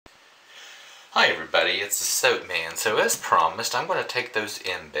Hi everybody, it's the Soap Man. So as promised, I'm going to take those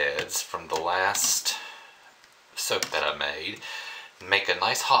embeds from the last soap that I made, make a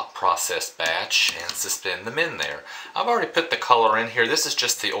nice hot process batch, and suspend them in there. I've already put the color in here. This is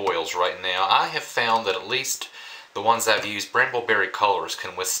just the oils right now. I have found that at least the ones I've used, brambleberry colors,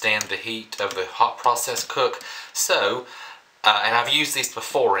 can withstand the heat of the hot process cook. So, and I've used these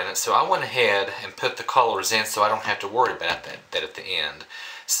before in it, so I went ahead and put the colors in so I don't have to worry about that at the end.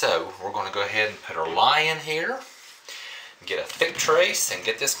 So we're going to go ahead and put our lye in here, get a thick trace, and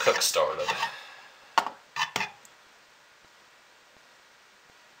get this cook started.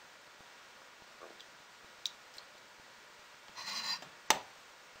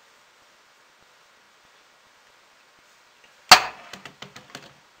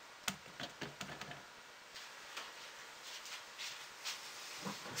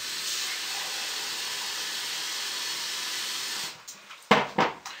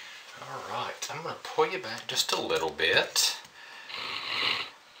 Alright, I'm going to pull you back just a little bit.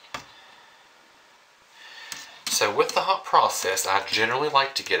 So with the hot process, I generally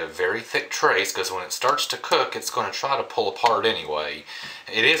like to get a very thick trace because when it starts to cook, it's going to try to pull apart anyway.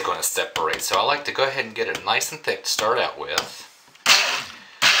 It is going to separate, so I like to go ahead and get it nice and thick to start out with.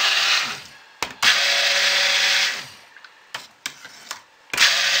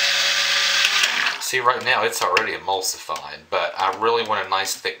 See, right now it's already emulsified, but I really want a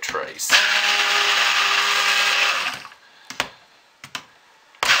nice thick trace.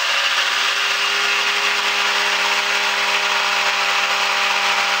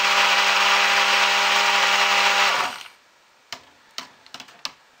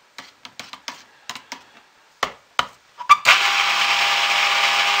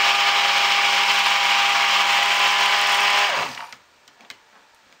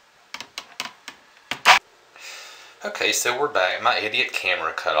 Okay, so we're back. My idiot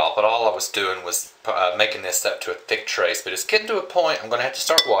camera cut off, but all I was doing was making this up to a thick trace. But it's getting to a point I'm going to have to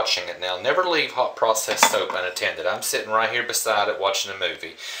start watching it now. Never leave hot process soap unattended. I'm sitting right here beside it watching a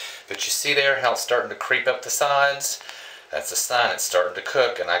movie. But you see there how it's starting to creep up the sides? That's a sign it's starting to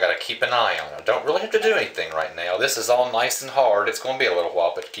cook, and I got to keep an eye on it. I don't really have to do anything right now. This is all nice and hard. It's going to be a little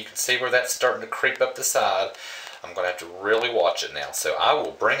while, but you can see where that's starting to creep up the side. I'm going to have to really watch it now. So I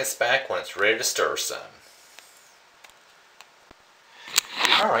will bring us back when it's ready to stir some.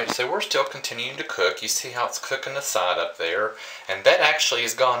 Alright, so we're still continuing to cook. You see how it's cooking the side up there. And that actually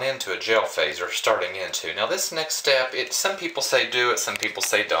has gone into a gel phase, or starting into. Now this next step, some people say do it, some people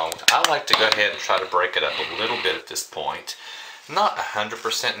say don't. I like to go ahead and try to break it up a little bit at this point. Not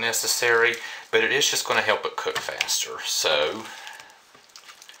 100% necessary, but it is just going to help it cook faster. So, I'm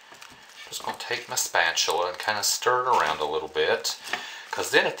just going to take my spatula and kind of stir it around a little bit. Because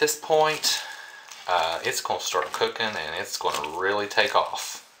then at this point, it's going to start cooking and it's going to really take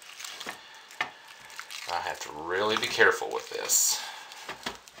off. I have to really be careful with this.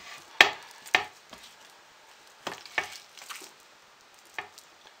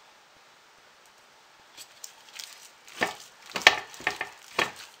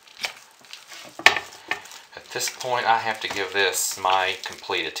 At this point, I have to give this my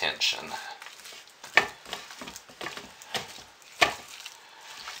complete attention.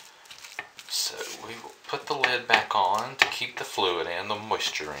 So we will put the lid back on to keep the fluid in, the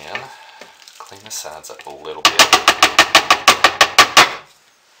moisture in. Clean the sides up a little bit.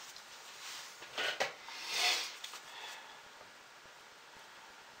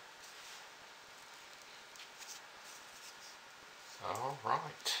 Alright,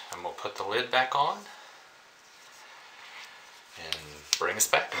 and we'll put the lid back on and bring us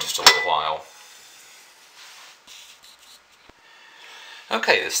back in just a little while.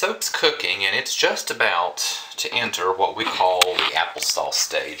 Okay, the soap's cooking and it's just about to enter what we call the applesauce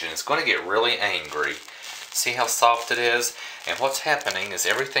stage, and it's going to get really angry. See how soft it is? And what's happening is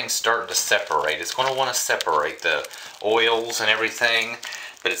everything's starting to separate. It's going to want to separate the oils and everything,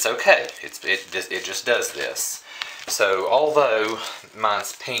 but it's okay. It just does this. So although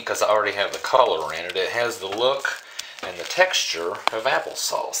mine's pink because I already have the color in it, it has the look and the texture of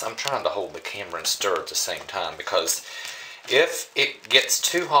applesauce. I'm trying to hold the camera and stir at the same time because if it gets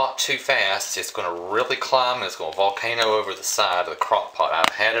too hot too fast, it's going to really climb and it's going to volcano over the side of the crock pot.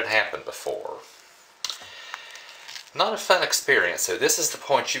 I've had it happen before. Not a fun experience, so this is the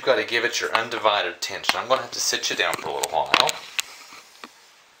point you've got to give it your undivided attention. I'm going to have to sit you down for a little while.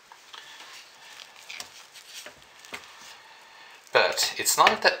 But it's not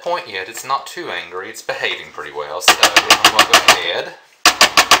at that point yet. It's not too angry. It's behaving pretty well. So I'm going to go ahead,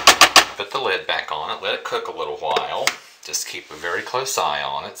 put the lid back on it, let it cook a little while. Just keep a very close eye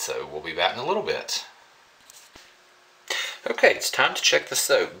on it, so we'll be back in a little bit. Okay, it's time to check the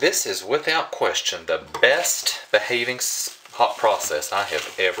soap. This is without question the best behaving hot process I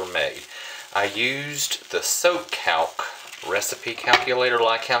have ever made. I used the Soap Calc recipe calculator,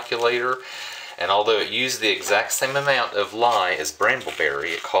 lye calculator, and although it used the exact same amount of lye as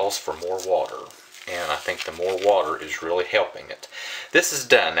brambleberry, it calls for more water. And I think the more water is really helping it. This is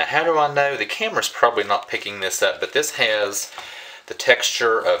done. Now how do I know? The camera's probably not picking this up, but this has the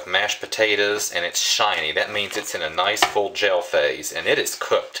texture of mashed potatoes and it's shiny. That means it's in a nice full gel phase and it is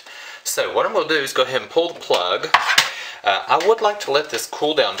cooked. So what I'm going to do is go ahead and pull the plug. I would like to let this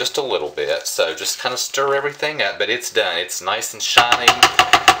cool down just a little bit, so just kind of stir everything up, but it's done. It's nice and shiny.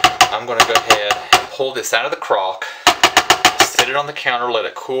 I'm going to go ahead and pull this out of the crock, sit it on the counter, let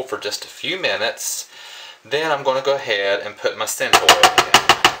it cool for just a few minutes. Then I'm going to go ahead and put my scent oil in.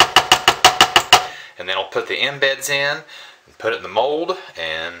 And then I'll put the embeds in, and put it in the mold,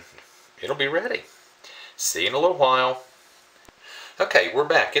 and it'll be ready. See you in a little while. Okay, we're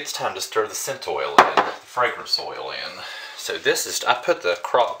back. It's time to stir the scent oil in, the fragrance oil in. So this is, I put the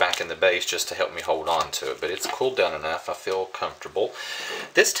crock back in the base just to help me hold on to it, but it's cooled down enough. I feel comfortable.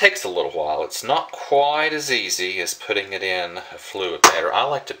 This takes a little while. It's not quite as easy as putting it in a fluid batter. I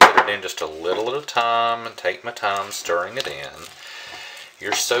like to put it in just a little at a time and take my time stirring it in.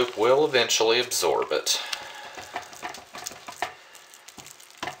 Your soap will eventually absorb it.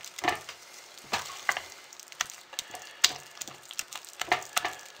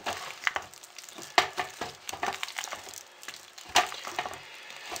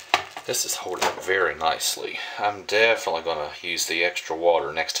 This is holding up very nicely. I'm definitely going to use the extra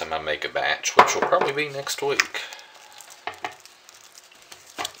water next time I make a batch, which will probably be next week.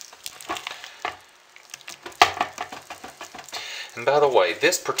 And by the way,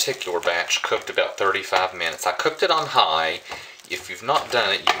 this particular batch cooked about 35 minutes. I cooked it on high. If you've not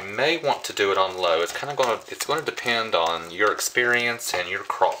done it, you may want to do it on low. It's going to depend on your experience and your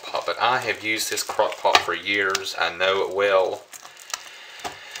crock pot. But I have used this crock pot for years. I know it well.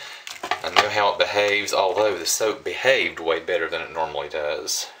 I know how it behaves, although the soap behaved way better than it normally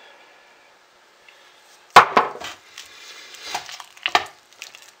does.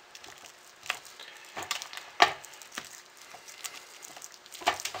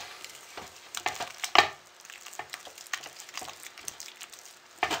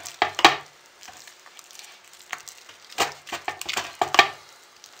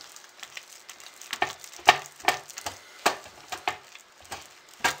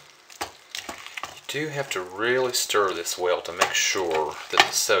 You do have to really stir this well to make sure that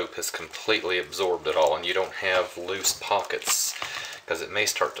the soap has completely absorbed it all and you don't have loose pockets, because it may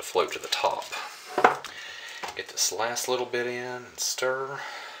start to float to the top. Get this last little bit in and stir.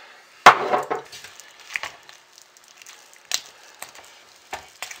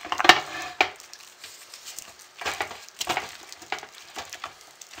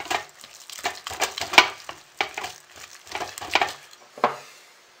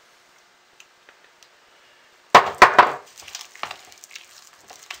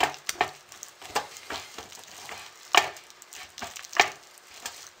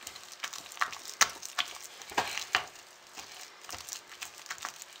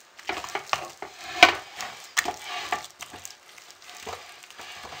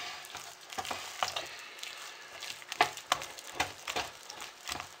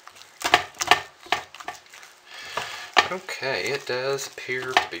 Okay, it does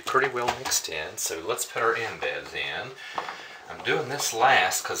appear to be pretty well mixed in, so let's put our embeds in. I'm doing this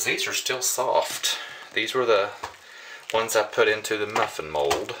last because these are still soft. These were the ones I put into the muffin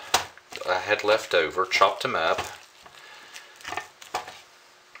mold I had left over, chopped them up.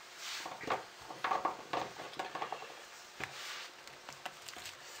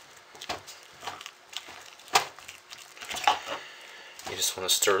 You just want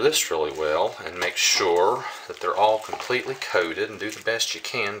to stir this really well and make sure that they're all completely coated, and do the best you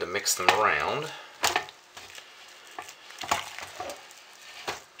can to mix them around.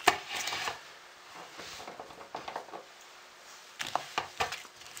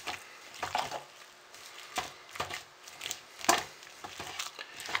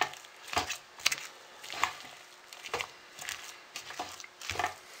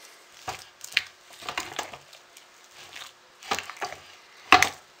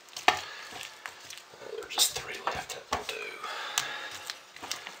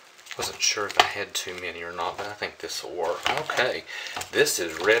 Wasn't sure if I had too many or not, but I think this will work. Okay, this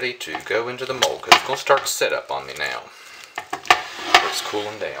is ready to go into the mold because it's going to start to set up on me now. It's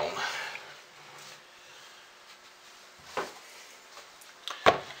cooling down.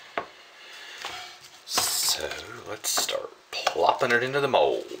 So let's start plopping it into the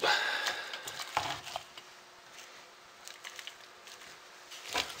mold.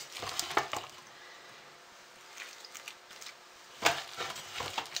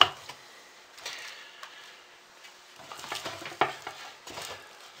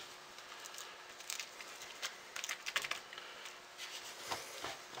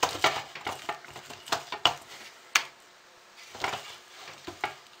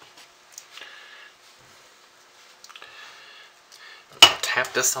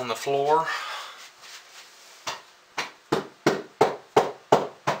 practice on the floor.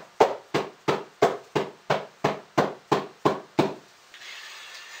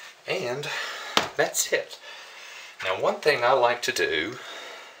 And that's it. Now, one thing I like to do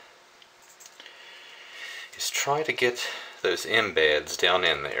is try to get those embeds down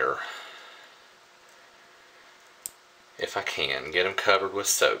in there. If I can, get them covered with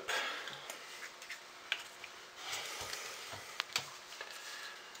soap.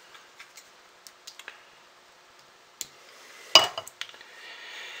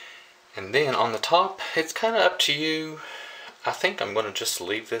 And then on the top, it's kind of up to you. I think I'm going to just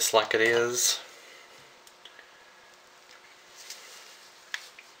leave this like it is.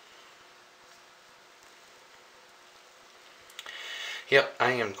 Yep,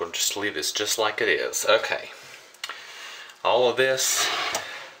 I am going to just leave this just like it is. Okay. All of this,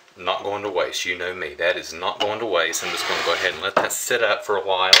 not going to waste. You know me. That is not going to waste. I'm just going to go ahead and let that sit up for a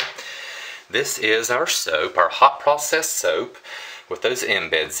while. This is our soap, our hot processed soap with those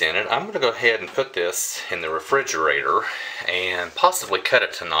embeds in it. I'm going to go ahead and put this in the refrigerator and possibly cut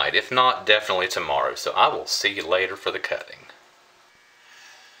it tonight. If not, definitely tomorrow. So I will see you later for the cutting.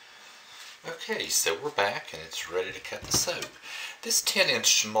 Okay, so we're back and it's ready to cut the soap. This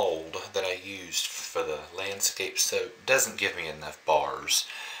 10-inch mold that I used for the landscape soap doesn't give me enough bars.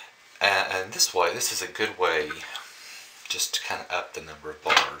 And this is a good way just to kind of up the number of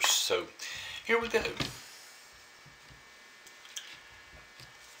bars. So here we go.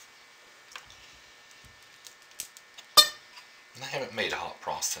 I haven't made a hot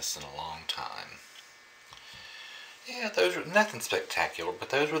process in a long time. Yeah, those are nothing spectacular, but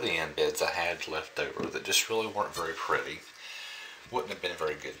those were the embeds I had left over that just really weren't very pretty. Wouldn't have been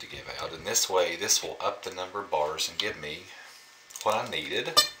very good to give out. And this way, this will up the number of bars and give me what I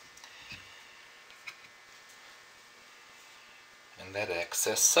needed. And that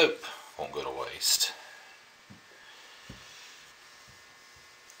excess soap won't go to waste.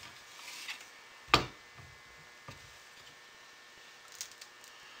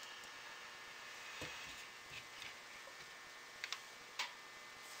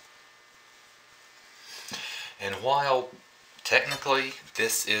 And while technically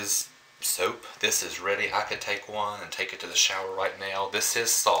this is soap, this is ready, I could take one and take it to the shower right now. This is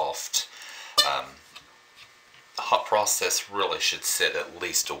soft. Hot process really should sit at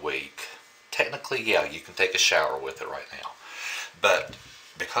least a week. Technically, yeah, you can take a shower with it right now. But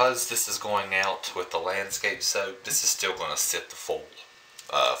because this is going out with the landscape soap, this is still going to sit the full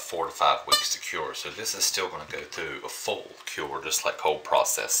 4 to 5 weeks to cure. So this is still going to go through a full cure, just like cold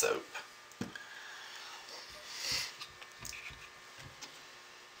process soap.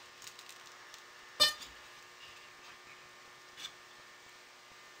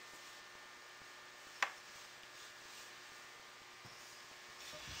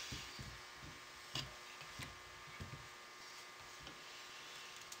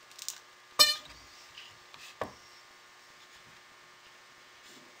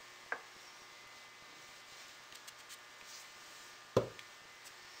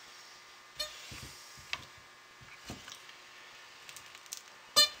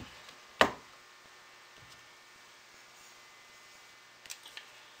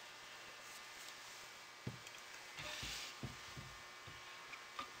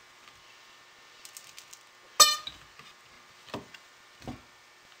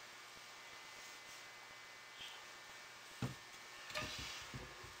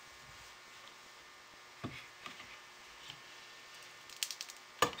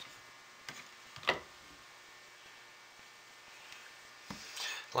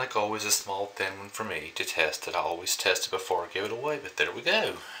 Like always, a small thin one for me to test it. I always test it before I give it away, but there we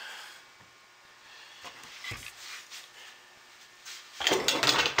go.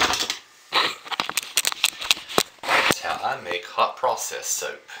 That's how I make hot process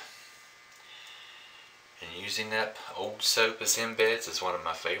soap. And using that old soap as embeds is one of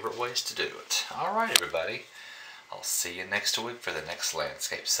my favorite ways to do it. Alright everybody, I'll see you next week for the next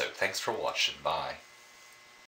landscape soap. Thanks for watching. Bye.